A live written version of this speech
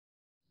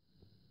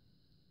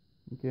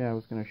Okay, I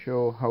was going to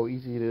show how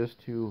easy it is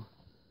to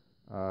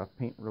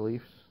paint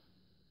reliefs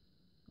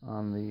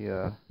on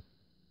the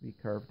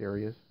carved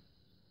areas.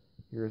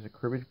 Here's a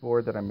cribbage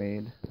board that I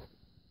made.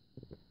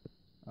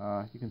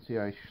 You can see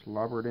I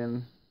slobbered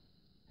in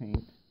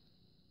paint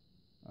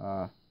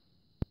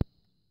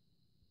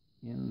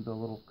in the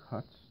little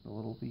cuts, the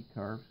little V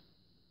carves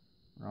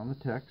around the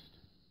text.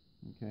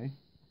 Okay,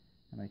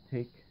 and I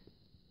take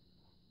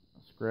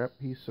a scrap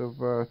piece of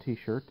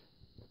t-shirt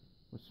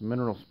with some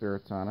mineral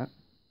spirits on it,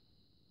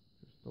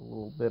 just a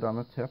little bit on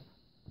the tip,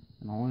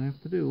 and all I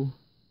have to do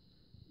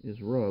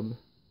is rub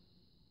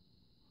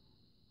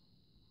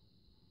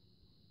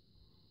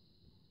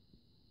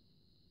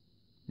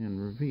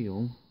and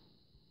reveal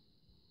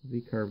the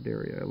carved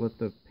area. I let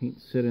the paint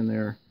sit in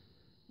there,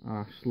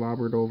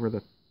 slobbered over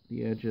the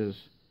edges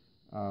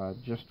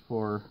just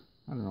for,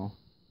 I don't know,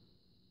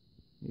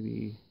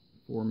 maybe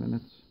 4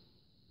 minutes.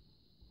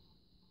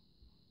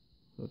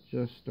 So it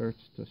just starts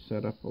to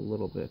set up a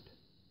little bit.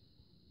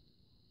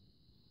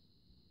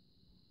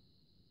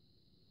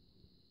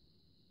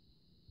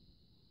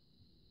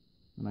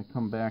 And I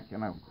come back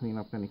and I'll clean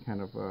up any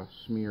kind of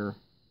smear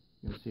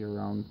you can see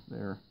around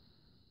there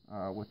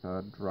with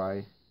a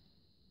dry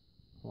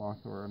cloth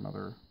or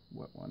another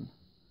wet one.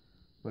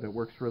 But it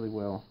works really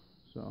well.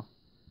 So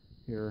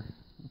here,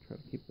 I'll try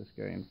to keep this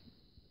guy in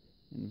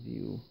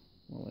view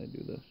while I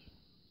do this.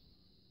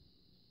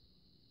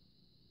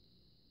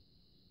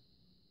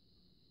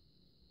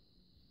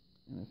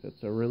 And if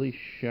it's a really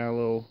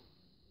shallow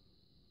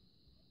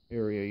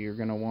area, you're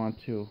going to want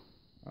to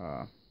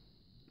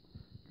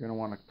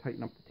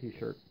tighten up the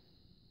t-shirt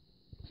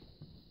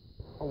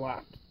a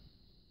lot.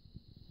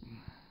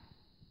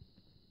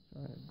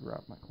 Sorry, I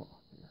dropped my cloth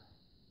here.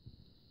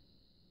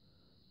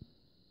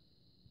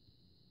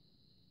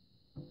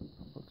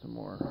 I'll put some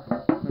more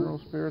mineral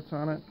spirits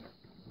on it.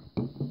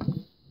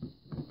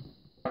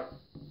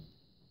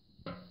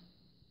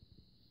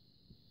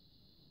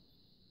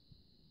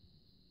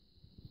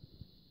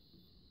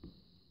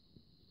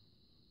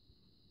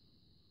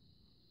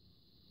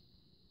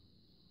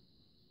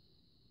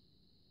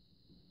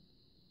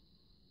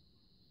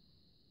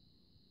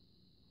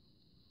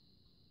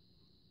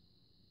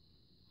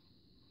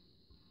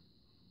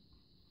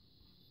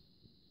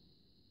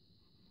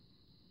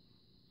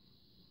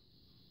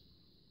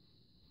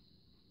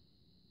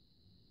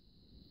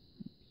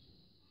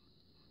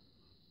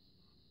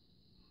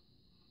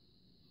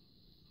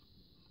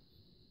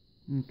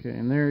 Okay,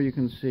 and there you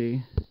can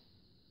see,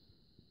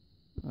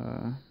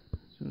 as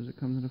soon as it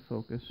comes into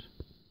focus,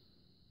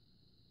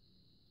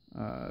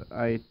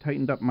 I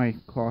tightened up my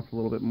cloth a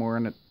little bit more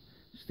and it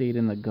stayed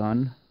in the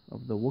gun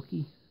of the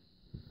Wookiee,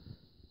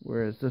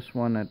 whereas this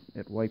one,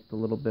 it wiped a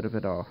little bit of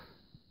it off.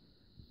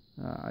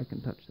 I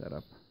can touch that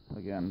up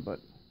again, but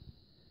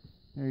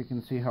there you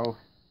can see how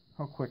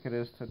quick it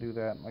is to do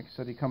that. Like I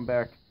said, you come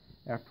back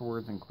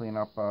afterwards and clean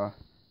up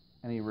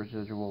any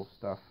residual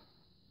stuff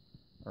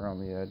around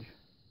the edge.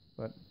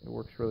 But it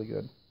works really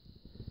good.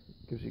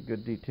 Gives you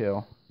good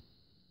detail.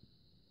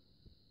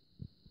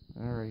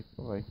 Alright,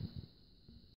 bye.